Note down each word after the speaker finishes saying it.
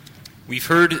We've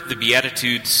heard the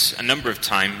Beatitudes a number of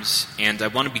times, and I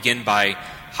want to begin by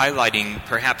highlighting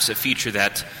perhaps a feature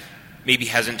that maybe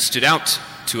hasn't stood out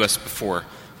to us before.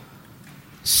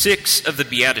 6 of the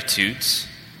Beatitudes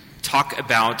talk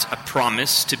about a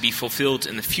promise to be fulfilled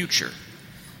in the future.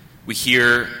 We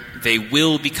hear they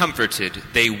will be comforted,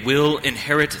 they will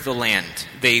inherit the land,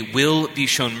 they will be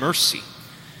shown mercy.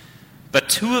 But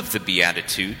 2 of the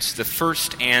Beatitudes, the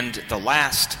first and the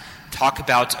last, talk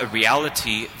about a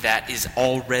reality that is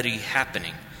already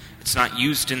happening. It's not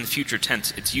used in the future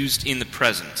tense, it's used in the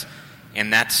present.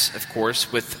 And that's, of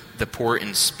course, with the poor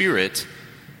in spirit,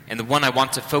 and the one I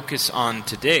want to focus on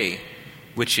today,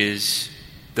 which is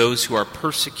those who are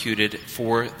persecuted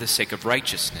for the sake of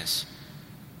righteousness.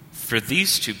 For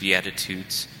these 2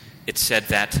 Beatitudes, it said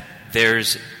that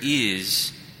theirs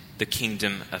is the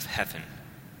kingdom of heaven.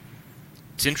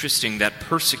 It's interesting that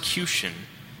persecution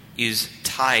is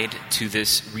tied to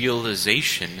this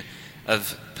realization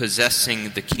of possessing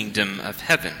the kingdom of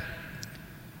heaven.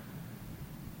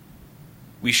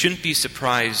 We shouldn't be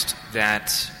surprised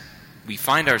that we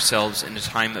find ourselves in a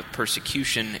time of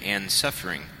persecution and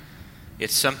suffering.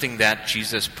 It's something that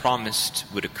Jesus promised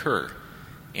would occur.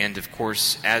 And of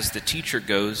course, as the teacher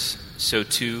goes, so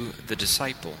too the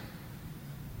disciple.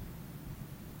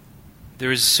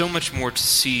 There is so much more to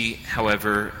see,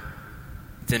 however,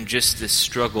 than just this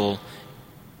struggle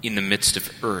in the midst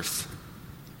of earth.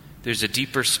 There's a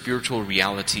deeper spiritual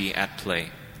reality at play.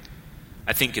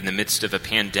 I think in the midst of a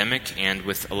pandemic and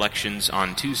with elections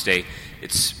on Tuesday,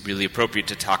 it's really appropriate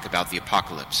to talk about the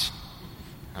apocalypse.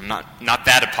 I'm not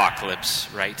that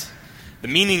apocalypse, right? The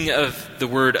meaning of the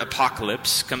word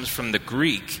apocalypse comes from the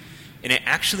Greek, and it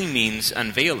actually means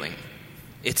unveiling.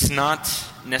 It's not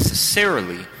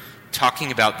necessarily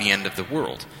talking about the end of the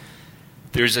world.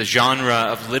 There's a genre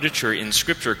of literature in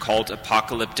Scripture called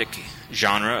apocalyptic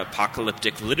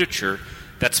literature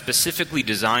that's specifically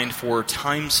designed for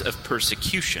times of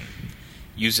persecution,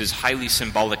 uses highly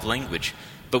symbolic language.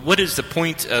 But what is the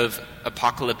point of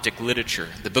apocalyptic literature?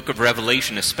 The book of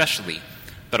Revelation especially,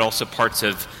 but also parts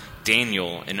of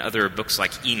Daniel and other books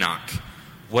like Enoch.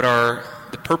 What are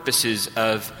the purposes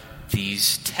of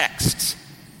these texts?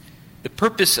 The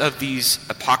purpose of these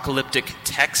apocalyptic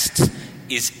texts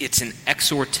is it's an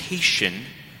exhortation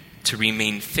to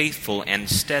remain faithful and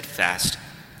steadfast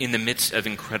in the midst of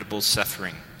incredible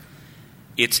suffering.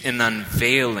 It's an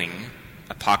unveiling,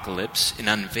 apocalypse, an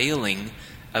unveiling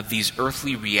of these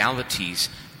earthly realities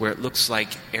where it looks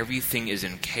like everything is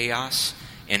in chaos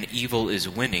and evil is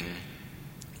winning,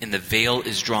 and the veil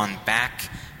is drawn back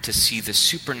to see the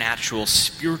supernatural,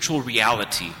 spiritual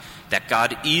reality that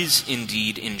God is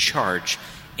indeed in charge,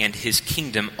 and his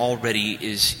kingdom already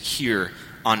is here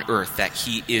on earth, that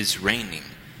he is reigning.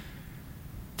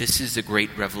 This is the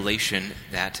great revelation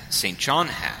that St. John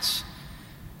has.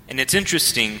 And it's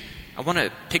interesting, I want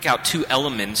to pick out 2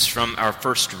 elements from our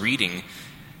first reading.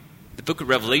 The book of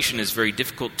Revelation is very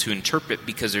difficult to interpret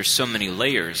because there's so many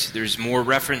layers. There's more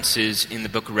references in the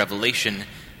book of Revelation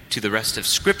to the rest of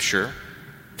Scripture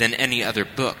than any other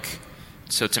book.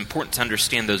 So it's important to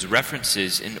understand those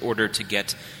references in order to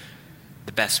get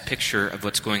the best picture of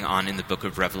what's going on in the book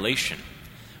of Revelation.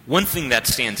 One thing that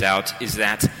stands out is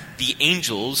that the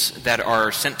angels that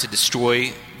are sent to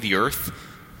destroy the earth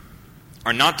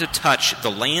are not to touch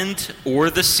the land or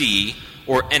the sea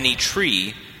or any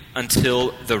tree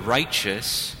until the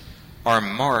righteous are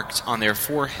marked on their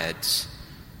foreheads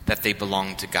that they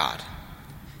belong to God.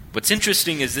 What's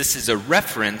interesting is this is a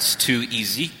reference to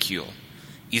Ezekiel.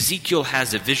 Ezekiel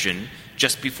has a vision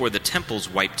just before the temple's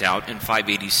wiped out in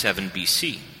 587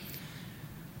 BC.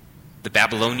 The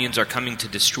Babylonians are coming to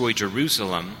destroy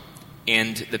Jerusalem,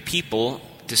 and the people,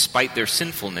 despite their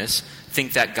sinfulness,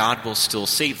 think that God will still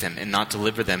save them and not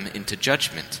deliver them into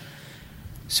judgment.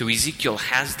 So Ezekiel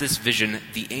has this vision.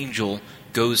 The angel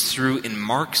goes through and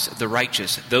marks the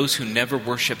righteous, those who never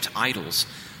worshipped idols,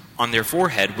 on their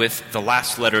forehead with the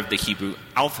last letter of the Hebrew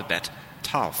alphabet,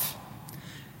 Taf.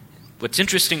 What's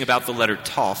interesting about the letter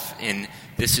Taf, and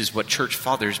this is what church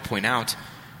fathers point out,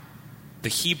 the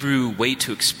Hebrew way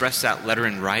to express that letter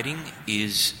in writing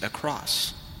is a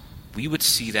cross. We would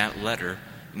see that letter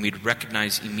and we'd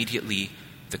recognize immediately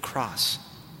the cross.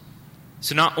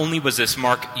 So not only was this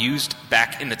mark used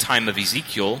back in the time of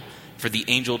Ezekiel for the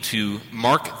angel to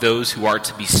mark those who are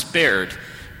to be spared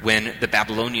when the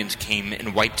Babylonians came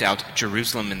and wiped out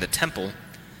Jerusalem and the temple,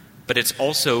 but it's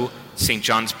also St.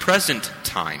 John's present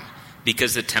time,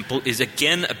 because the temple is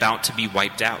again about to be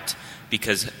wiped out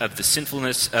because of the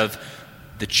sinfulness of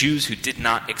the Jews who did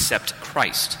not accept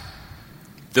Christ.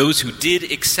 Those who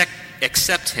did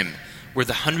accept him were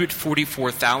the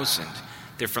 144,000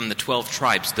 They're from the 12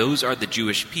 tribes. Those are the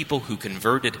Jewish people who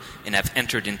converted and have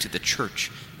entered into the church,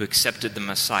 who accepted the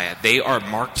Messiah. They are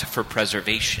marked for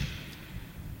preservation.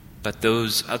 But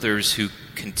those others who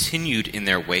continued in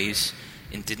their ways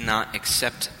and did not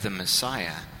accept the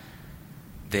Messiah,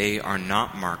 they are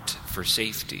not marked for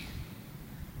safety.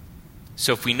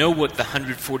 So if we know what the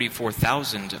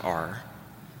 144,000 are,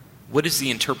 what is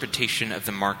the interpretation of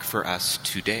the mark for us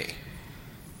today?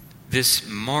 This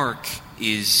mark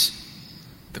is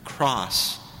the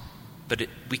cross, but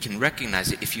we can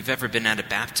recognize it. If you've ever been at a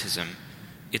baptism,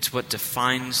 it's what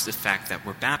defines the fact that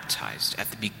we're baptized.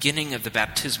 At the beginning of the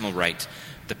baptismal rite,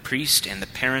 the priest and the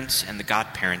parents and the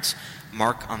godparents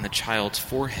mark on the child's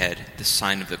forehead the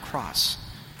sign of the cross.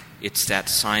 It's that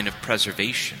sign of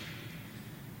preservation.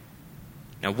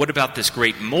 Now, what about this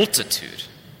great multitude?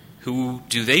 Who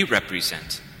do they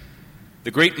represent?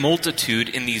 The great multitude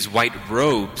in these white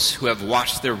robes, who have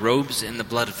washed their robes in the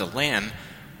blood of the Lamb,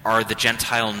 are the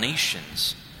Gentile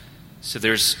nations. So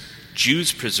there's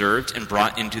Jews preserved and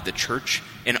brought into the church,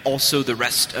 and also the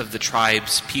rest of the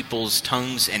tribes, peoples,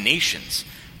 tongues, and nations.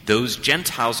 Those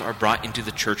Gentiles are brought into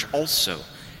the church also,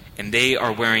 and they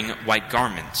are wearing white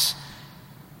garments.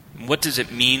 What does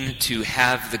it mean to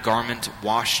have the garment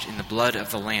washed in the blood of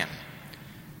the Lamb?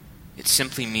 It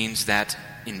simply means that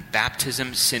in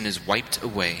baptism, sin is wiped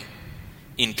away.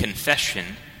 In confession,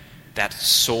 that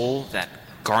soul, that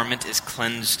garment is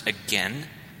cleansed again,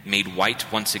 made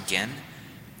white once again,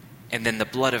 and then the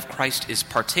blood of Christ is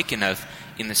partaken of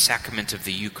in the sacrament of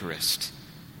the Eucharist.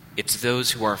 It's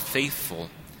those who are faithful,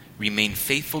 remain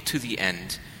faithful to the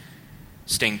end,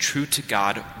 staying true to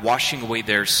God, washing away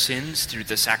their sins through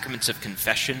the sacraments of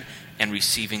confession and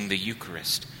receiving the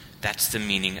Eucharist. That's the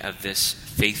meaning of this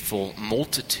faithful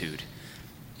multitude.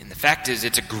 And the fact is,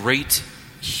 it's a great,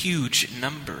 huge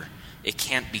number. It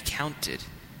can't be counted.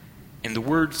 And the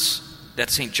words that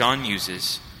St. John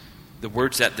uses, the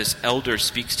words that this elder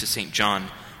speaks to St. John,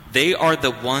 they are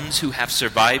the ones who have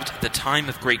survived the time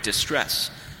of great distress.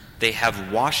 They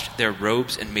have washed their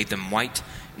robes and made them white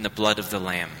in the blood of the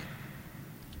Lamb.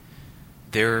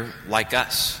 They're like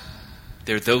us.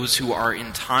 They're those who are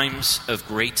in times of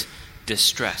great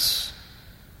distress,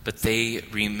 but they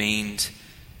remained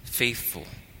faithful.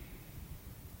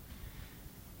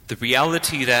 The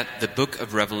reality that the book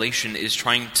of Revelation is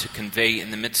trying to convey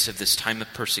in the midst of this time of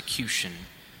persecution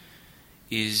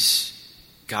is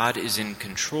God is in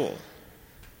control.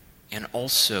 And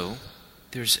also,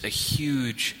 there's a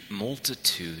huge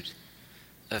multitude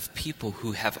of people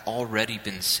who have already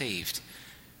been saved,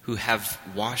 who have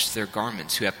washed their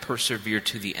garments, who have persevered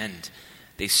to the end.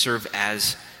 They serve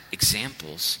as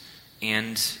examples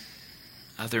and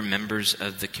other members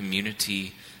of the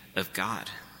community of God,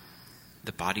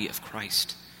 the body of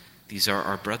Christ. These are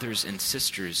our brothers and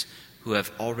sisters who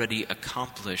have already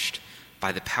accomplished,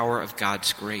 by the power of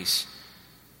God's grace,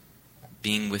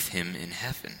 being with him in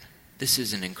heaven. This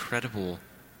is an incredible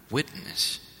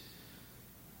witness.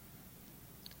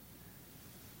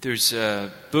 There's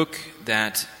a book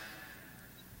that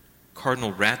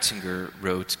Cardinal Ratzinger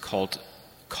wrote called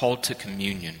Call to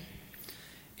Communion.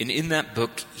 And in that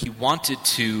book, he wanted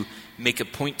to make a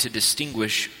point to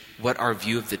distinguish what our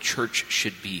view of the church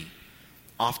should be.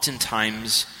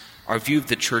 Oftentimes, our view of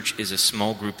the church is a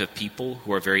small group of people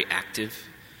who are very active,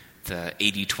 the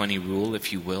 80-20 rule,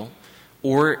 if you will.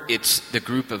 Or it's the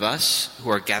group of us who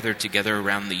are gathered together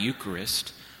around the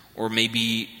Eucharist. Or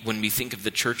maybe when we think of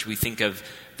the church, we think of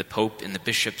the Pope and the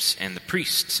bishops and the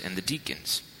priests and the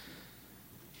deacons.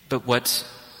 But what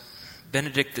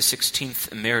Benedict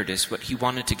XVI Emeritus, what he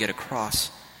wanted to get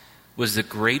across was the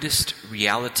greatest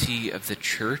reality of the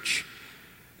church,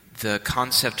 the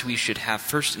concept we should have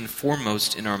first and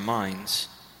foremost in our minds,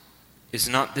 is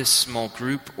not this small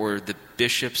group or the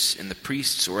bishops and the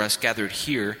priests or us gathered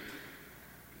here,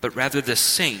 but rather the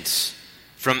saints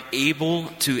from Abel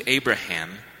to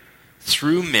Abraham,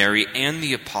 through Mary and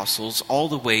the apostles, all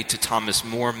the way to Thomas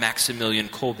More, Maximilian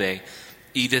Kolbe,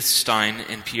 Edith Stein,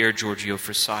 and Pier Giorgio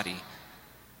Frassati.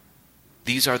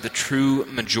 These are the true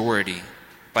majority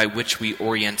by which we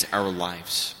orient our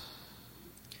lives.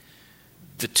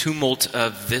 The tumult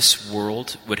of this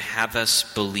world would have us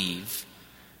believe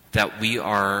that we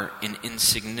are an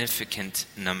insignificant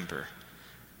number,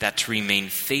 that to remain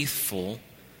faithful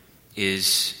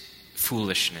is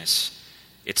foolishness.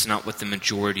 It's not what the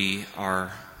majority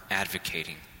are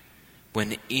advocating.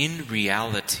 When in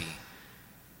reality,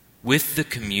 with the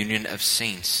communion of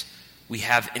saints, we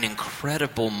have an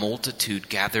incredible multitude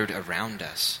gathered around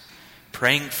us,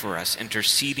 praying for us,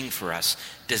 interceding for us,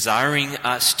 desiring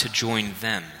us to join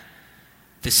them.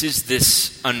 This is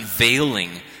this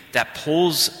unveiling that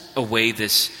pulls away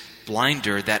this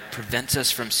blinder that prevents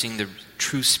us from seeing the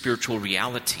true spiritual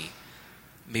reality.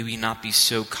 May we not be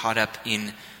so caught up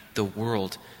in the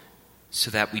world so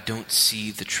that we don't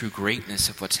see the true greatness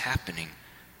of what's happening.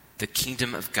 The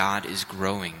kingdom of God is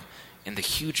growing, and the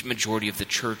huge majority of the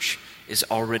church is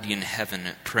already in heaven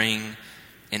praying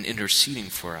and interceding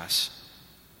for us.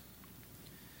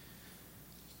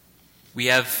 We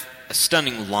have a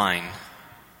stunning line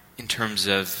in terms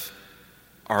of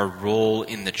our role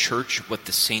in the church, what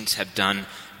the saints have done.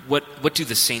 What do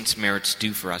the saints' merits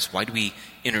do for us? Why do we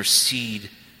intercede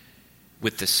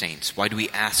with the saints? Why do we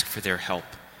ask for their help?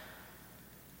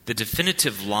 The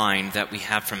definitive line that we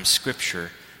have from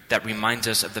Scripture that reminds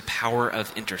us of the power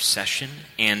of intercession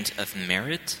and of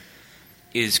merit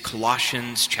is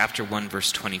Colossians chapter 1,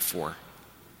 verse 24.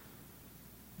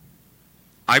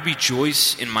 I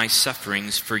rejoice in my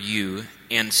sufferings for you,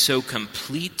 and so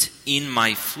complete in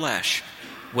my flesh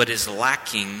what is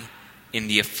lacking in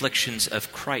the afflictions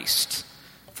of Christ,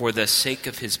 for the sake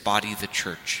of his body, the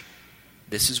church.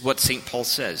 This is what St. Paul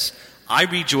says. I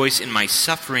rejoice in my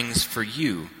sufferings for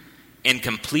you, and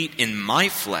complete in my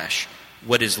flesh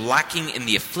what is lacking in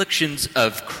the afflictions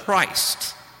of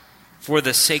Christ, for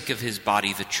the sake of his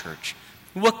body, the church.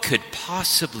 What could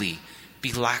possibly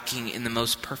be lacking in the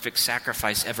most perfect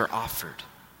sacrifice ever offered?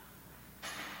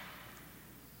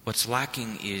 What's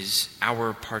lacking is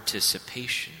our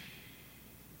participation.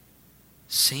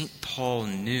 St. Paul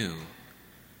knew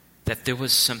that there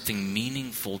was something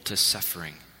meaningful to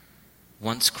suffering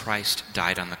once Christ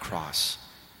died on the cross,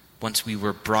 once we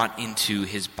were brought into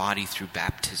his body through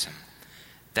baptism,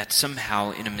 that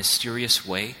somehow in a mysterious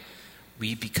way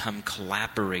we become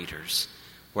collaborators,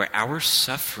 where our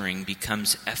suffering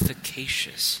becomes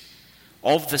efficacious.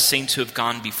 All of the saints who have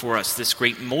gone before us, this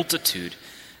great multitude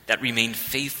that remain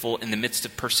faithful in the midst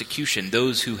of persecution,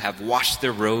 those who have washed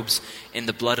their robes in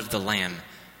the blood of the Lamb,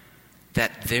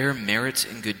 that their merits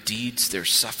and good deeds, their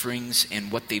sufferings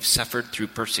and what they've suffered through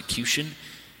persecution,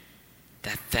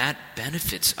 that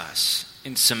benefits us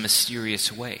in some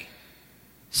mysterious way.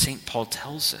 St. Paul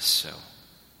tells us so.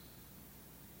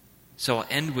 So I'll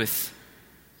end with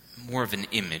more of an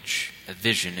image, a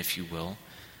vision, if you will.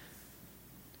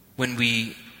 When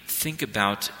we think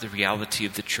about the reality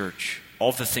of the church,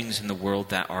 all the things in the world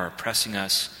that are oppressing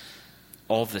us,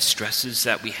 all the stresses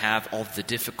that we have, all the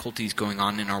difficulties going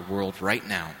on in our world right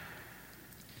now,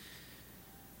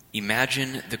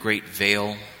 imagine the great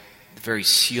veil, the very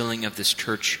ceiling of this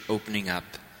church opening up,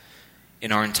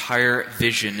 and our entire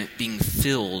vision being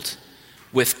filled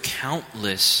with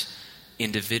countless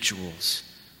individuals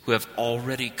who have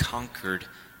already conquered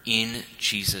in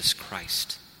Jesus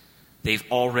Christ. They've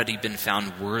already been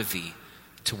found worthy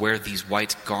to wear these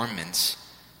white garments,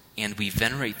 and we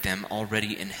venerate them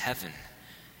already in heaven.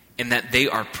 And that they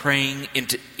are praying,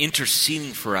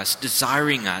 interceding for us,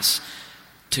 desiring us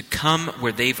to come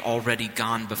where they've already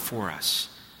gone before us.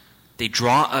 They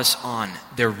draw us on.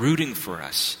 They're rooting for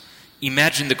us.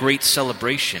 Imagine the great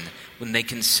celebration when they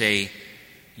can say,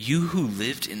 "You who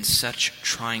lived in such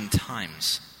trying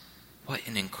times, what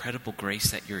an incredible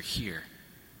grace that you're here.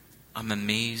 I'm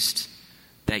amazed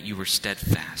that you were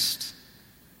steadfast."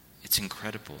 It's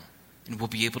incredible. And we'll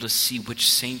be able to see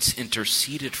which saints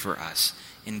interceded for us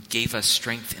and gave us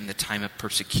strength in the time of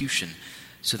persecution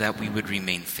so that we would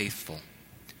remain faithful.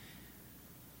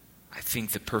 I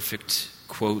think the perfect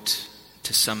quote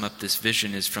to sum up this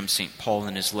vision is from St. Paul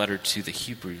in his letter to the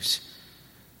Hebrews.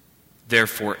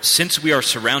 Therefore, since we are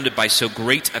surrounded by so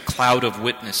great a cloud of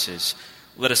witnesses,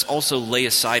 let us also lay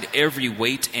aside every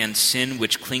weight and sin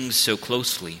which clings so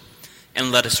closely,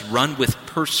 and let us run with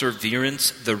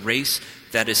perseverance the race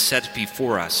that is set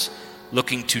before us,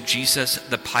 looking to Jesus,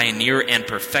 the pioneer and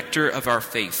perfecter of our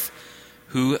faith,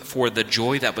 who for the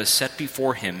joy that was set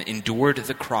before him endured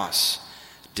the cross,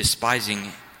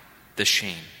 despising the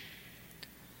shame.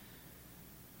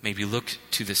 May we look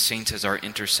to the saints as our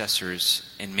intercessors,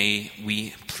 and may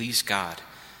we, please God,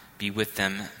 be with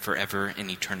them forever in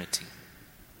eternity.